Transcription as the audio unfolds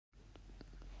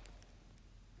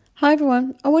Hi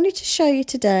everyone, I wanted to show you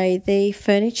today the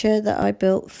furniture that I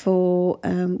built for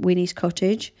Winnie's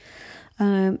cottage.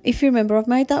 If you remember, I've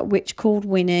made that witch called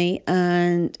Winnie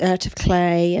and out of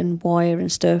clay and wire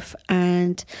and stuff,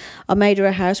 and I made her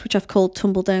a house which I've called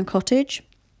Tumbledown Cottage.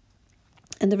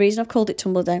 And the reason I've called it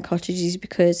Tumbledown Cottage is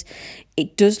because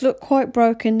it does look quite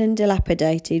broken and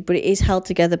dilapidated, but it is held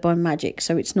together by magic,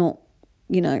 so it's not,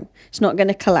 it's not going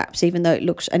to collapse, even though it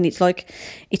looks, and it's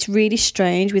really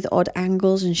strange with odd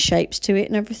angles and shapes to it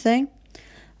and everything.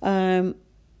 And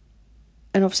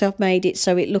obviously I've made it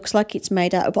so it looks like it's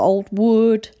made out of old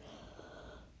wood.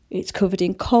 It's covered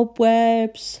in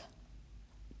cobwebs.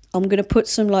 I'm going to put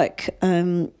some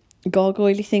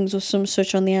gargoyle things or some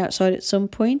such on the outside at some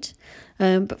point.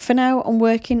 But for now I'm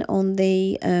working on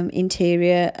the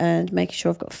interior and making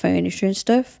sure I've got furniture and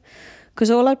stuff. Because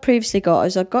all I'd previously got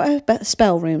is I've got a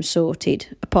spell room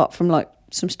sorted, apart from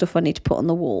some stuff I need to put on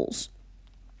the walls.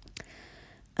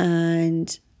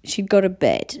 And she'd got a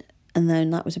bed, and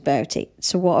then that was about it.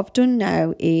 So what I've done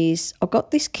now is I've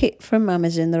got this kit from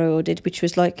Amazon that I ordered, which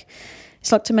was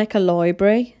it's like to make a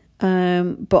library.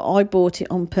 But I bought it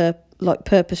on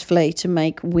purposefully to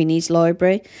make Winnie's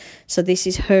library. So this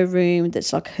is her room.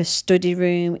 That's like her study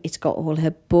room. It's got all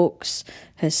her books,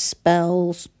 her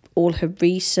spells, all her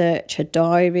research, her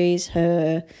diaries,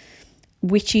 her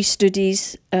witchy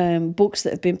studies, books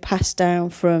that have been passed down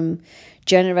from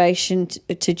generation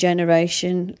to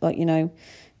generation,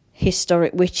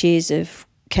 historic witches have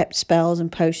kept spells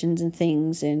and potions and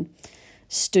things and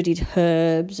studied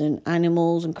herbs and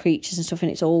animals and creatures and stuff, and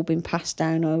it's all been passed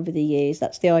down over the years.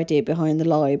 That's the idea behind the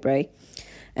library.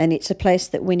 And it's a place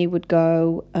that Winnie would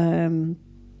go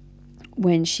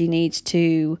when she needs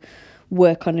to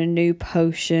work on a new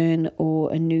potion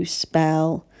or a new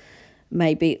spell,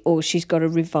 or she's got to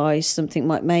revise something.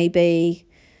 Maybe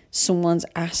someone's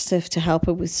asked her to help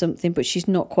her with something, but she's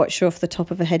not quite sure off the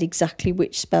top of her head exactly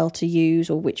which spell to use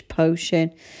or which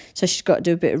potion. So she's got to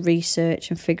do a bit of research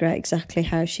and figure out exactly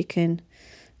how she can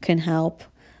help.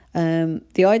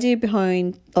 The idea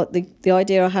behind the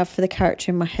idea I have for the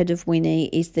character in my head of Winnie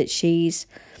is that she's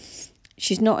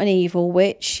not an evil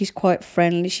witch. She's quite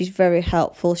friendly. She's very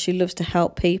helpful. She loves to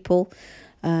help people,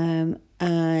 and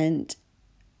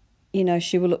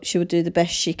she will do the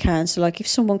best she can. So if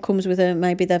someone comes with her,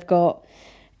 maybe they've got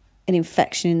an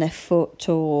infection in their foot,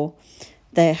 or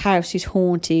their house is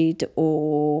haunted,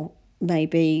 or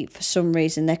maybe for some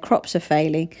reason their crops are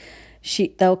failing,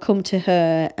 they'll come to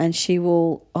her and she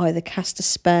will either cast a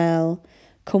spell,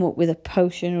 come up with a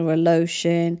potion or a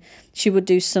lotion. She would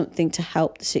do something to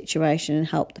help the situation and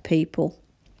help the people.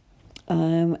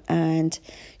 And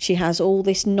she has all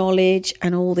this knowledge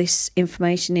and all this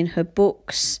information in her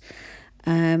books,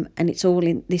 and it's all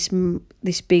in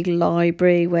this big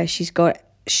library where she's got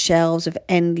shelves of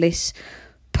endless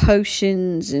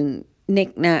potions and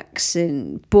knickknacks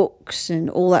and books and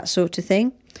all that sort of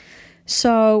thing.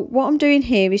 So what I'm doing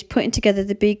here is putting together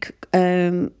the big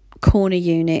corner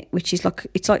unit, which is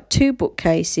it's like two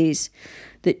bookcases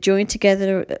that join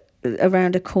together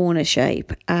around a corner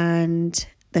shape, and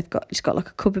it's got like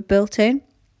a cupboard built in.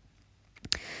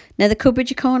 Now the cupboard,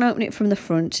 you can't open it from the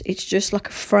front. It's just like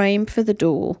a frame for the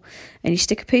door, and you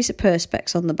stick a piece of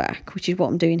perspex on the back, which is what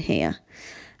I'm doing here,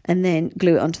 and then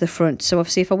glue it onto the front. So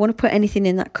obviously if I want to put anything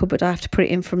in that cupboard, I have to put it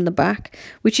in from the back,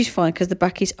 which is fine because the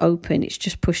back is open. It's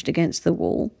just pushed against the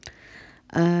wall.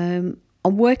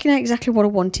 I'm working out exactly what I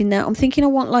want in there. I'm thinking I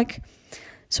want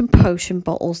some potion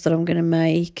bottles that I'm going to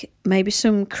make, maybe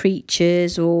some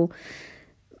creatures, or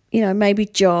maybe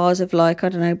jars of I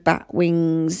don't know, bat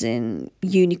wings and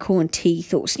unicorn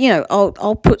teeth, or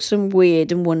I'll put some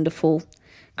weird and wonderful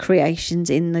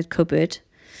creations in the cupboard.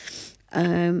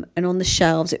 And on the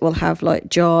shelves it will have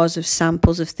jars of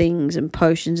samples of things and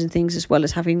potions and things, as well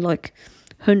as having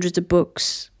hundreds of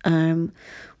books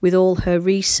with all her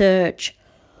research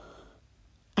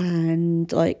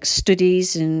and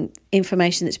studies and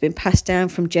information that's been passed down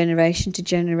from generation to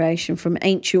generation, from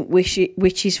ancient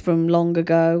witches from long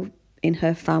ago in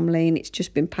her family, and it's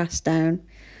just been passed down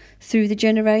through the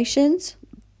generations.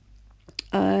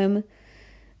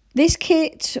 This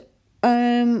kit,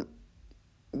 it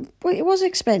was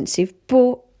expensive,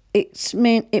 but it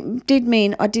did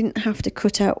mean I didn't have to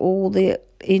cut out all the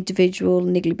individual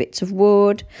niggly bits of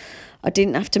wood. I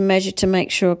didn't have to measure to make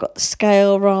sure I got the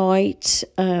scale right.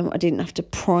 I didn't have to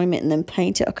prime it and then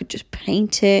paint it. I could just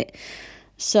paint it.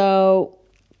 So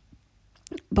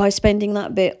by spending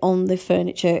that bit on the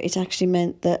furniture, it actually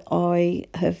meant that I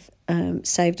have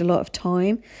saved a lot of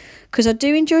time, because I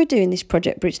do enjoy doing this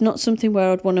project, but it's not something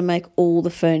where I'd want to make all the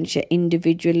furniture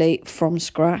individually from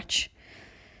scratch.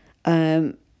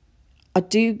 I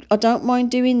don't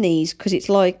mind doing these because it's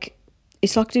like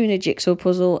doing a jigsaw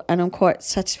puzzle, and I'm quite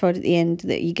satisfied at the end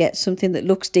that you get something that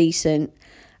looks decent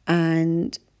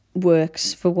and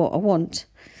works for what I want.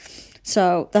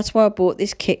 So that's why I bought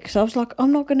this kit, because I was like,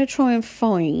 I'm not going to try and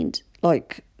find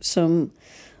like some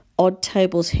odd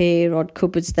tables here, odd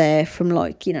cupboards there from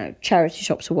like, you know, charity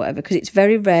shops or whatever, because it's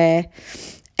very rare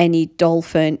any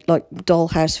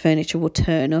dollhouse furniture will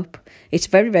turn up. It's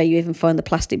very rare you even find the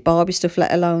plastic Barbie stuff,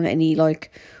 let alone any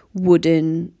like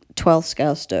wooden 12th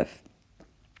scale stuff.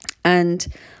 And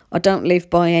I don't live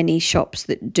by any shops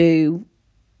that do,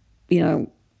 you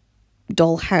know,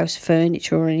 dollhouse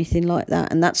furniture or anything like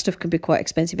that, and that stuff can be quite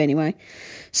expensive anyway.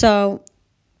 So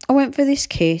I went for this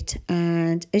kit,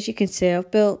 and as you can see, I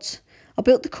built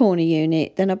the corner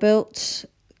unit. Then I built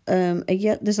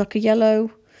there's like a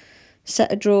yellow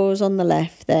set of drawers on the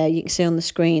left there, you can see on the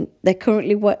screen.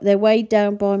 They're weighed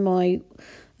down by my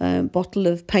bottle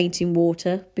of painting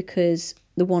water, because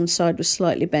the one side was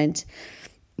slightly bent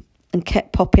and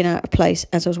kept popping out of place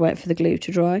as I was waiting for the glue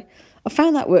to dry. I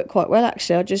found that worked quite well,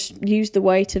 actually. I just used the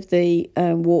weight of the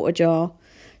water jar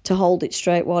to hold it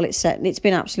straight while it's set, and it's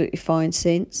been absolutely fine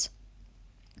since.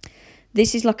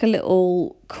 This is like a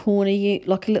little corner,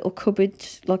 like a little cupboard,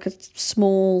 like a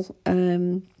small,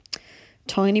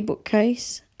 tiny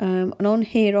bookcase. And on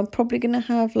here, I'm probably going to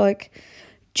have like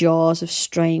jars of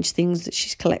strange things that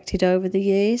she's collected over the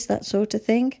years, that sort of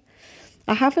thing.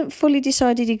 I haven't fully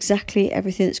decided exactly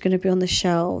everything that's going to be on the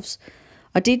shelves.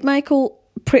 I did make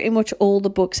pretty much all the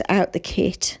books out the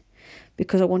kit,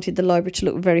 because I wanted the library to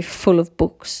look very full of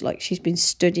books, like she's been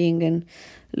studying and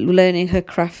learning her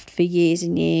craft for years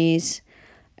and years,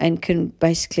 and can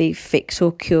basically fix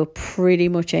or cure pretty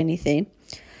much anything.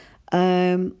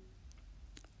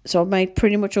 So I've made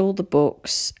pretty much all the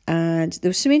books, and there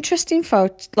was some interesting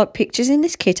pictures in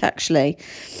this kit actually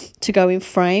to go in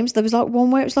frames. There was like one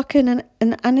where it was like an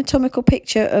anatomical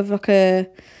picture of like a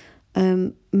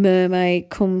mermaid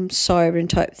come siren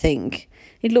type thing.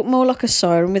 It looked more like a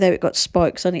siren without it got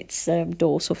spikes on its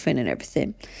dorsal fin and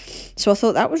everything. So I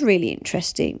thought that was really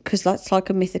interesting, because that's like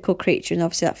a mythical creature, and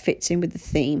obviously that fits in with the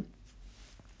theme.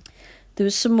 There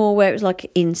was some more where it was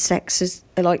like insects,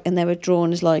 and they were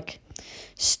drawn as like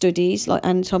studies, like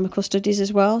anatomical studies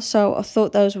as well. So I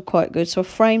thought those were quite good. So I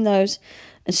framed those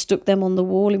and stuck them on the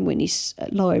wall in Winnie's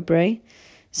library.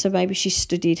 So maybe she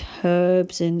studied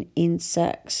herbs and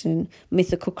insects and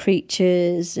mythical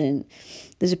creatures, and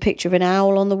there's a picture of an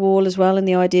owl on the wall as well, and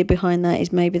the idea behind that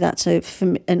is maybe that's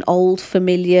an old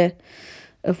familiar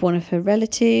of one of her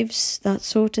relatives, that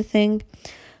sort of thing.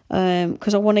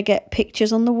 Because I want to get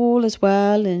pictures on the wall as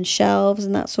well, and shelves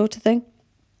and that sort of thing.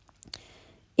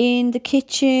 In the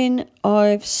kitchen,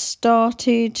 I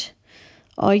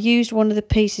used one of the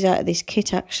pieces out of this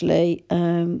kit actually,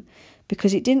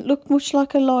 because it didn't look much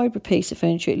like a library piece of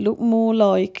furniture. It looked more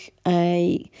like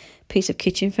a piece of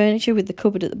kitchen furniture with the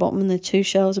cupboard at the bottom and the two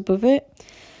shelves above it.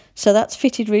 So that's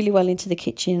fitted really well into the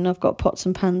kitchen, and I've got pots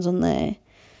and pans on there.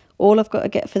 All I've got to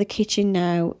get for the kitchen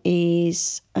now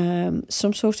is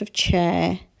some sort of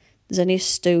chair. There's only a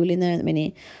stool in there at the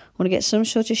minute. I want to get some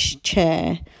sort of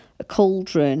chair, a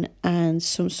cauldron, and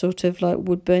some sort of like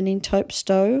wood burning type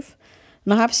stove.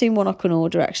 And I have seen one I can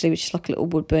order actually, which is like a little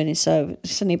wood burning stove.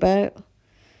 It's only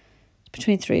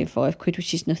between £3 and £5,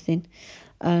 which is nothing.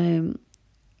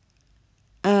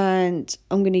 And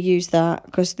I'm going to use that,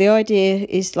 because the idea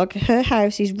is like her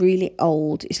house is really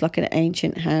old. It's like an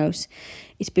ancient house.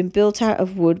 It's been built out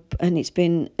of wood, and it's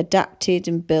been adapted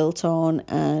and built on,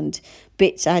 and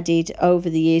bits added over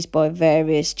the years by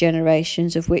various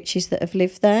generations of witches that have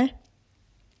lived there.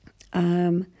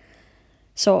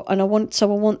 So I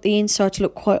want the inside to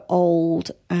look quite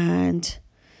old, and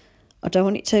I don't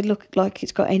want it to look like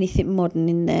it's got anything modern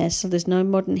in there. So there's no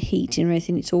modern heating or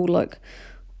anything. It's all like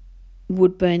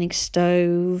wood burning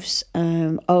stoves,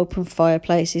 open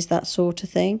fireplaces, that sort of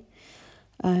thing.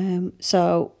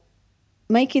 So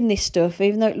making this stuff,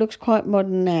 even though it looks quite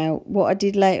modern now, what I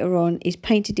did later on is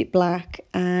painted it black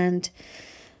and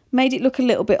made it look a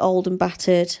little bit old and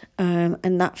battered,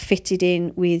 and that fitted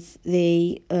in with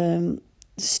the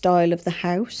style of the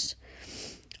house.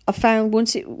 I found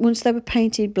once they were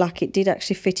painted black, it did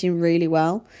actually fit in really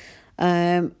well.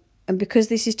 And because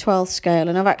this is 12th scale,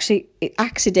 and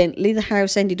accidentally the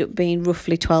house ended up being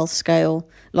roughly 12th scale,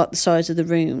 like the size of the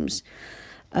rooms.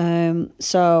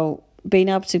 So being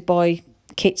able to buy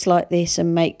kits like this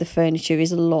and make the furniture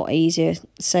is a lot easier. It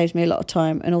saves me a lot of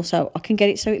time, and also I can get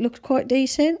it so it looks quite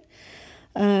decent.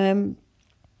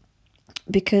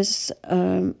 Because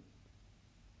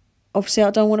obviously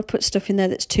I don't want to put stuff in there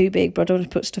that's too big, but I don't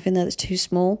want to put stuff in there that's too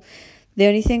small. The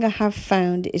only thing I have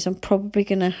found is I'm probably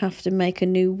going to have to make a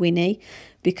new Winnie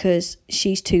because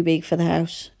she's too big for the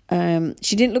house.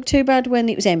 She didn't look too bad when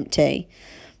it was empty,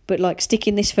 but like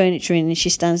sticking this furniture in and she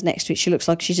stands next to it, she looks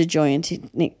like she's a giant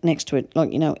next to it,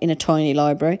 like, you know, in a tiny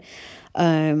library.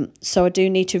 So I do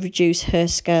need to reduce her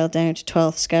scale down to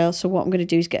 12th scale. So what I'm going to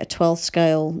do is get a 12th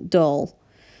scale doll,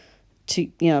 to,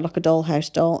 you know, like a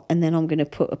dollhouse doll, and then I'm going to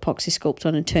put epoxy sculpt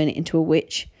on and turn it into a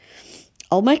witch.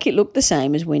 I'll make it look the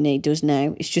same as Winnie does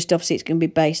now. It's just obviously it's going to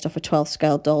be based off a 12th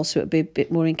scale doll, so it'll be a bit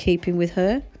more in keeping with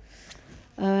her.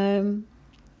 And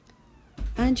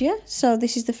yeah, so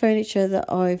this is the furniture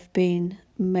that I've been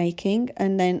making.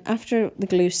 And then after the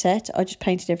glue set, I just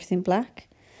painted everything black.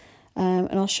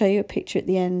 And I'll show you a picture at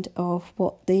the end of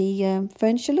what the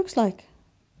furniture looks like.